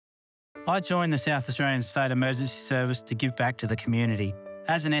I joined the South Australian State Emergency Service to give back to the community.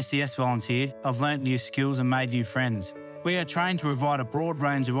 As an SES volunteer, I've learnt new skills and made new friends. We are trained to provide a broad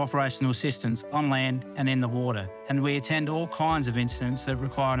range of operational assistance on land and in the water, and we attend all kinds of incidents that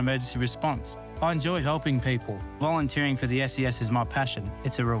require an emergency response. I enjoy helping people. Volunteering for the SES is my passion.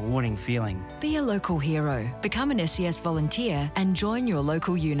 It's a rewarding feeling. Be a local hero. Become an SES volunteer and join your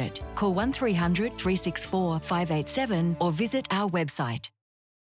local unit. Call 1300 364 587 or visit our website.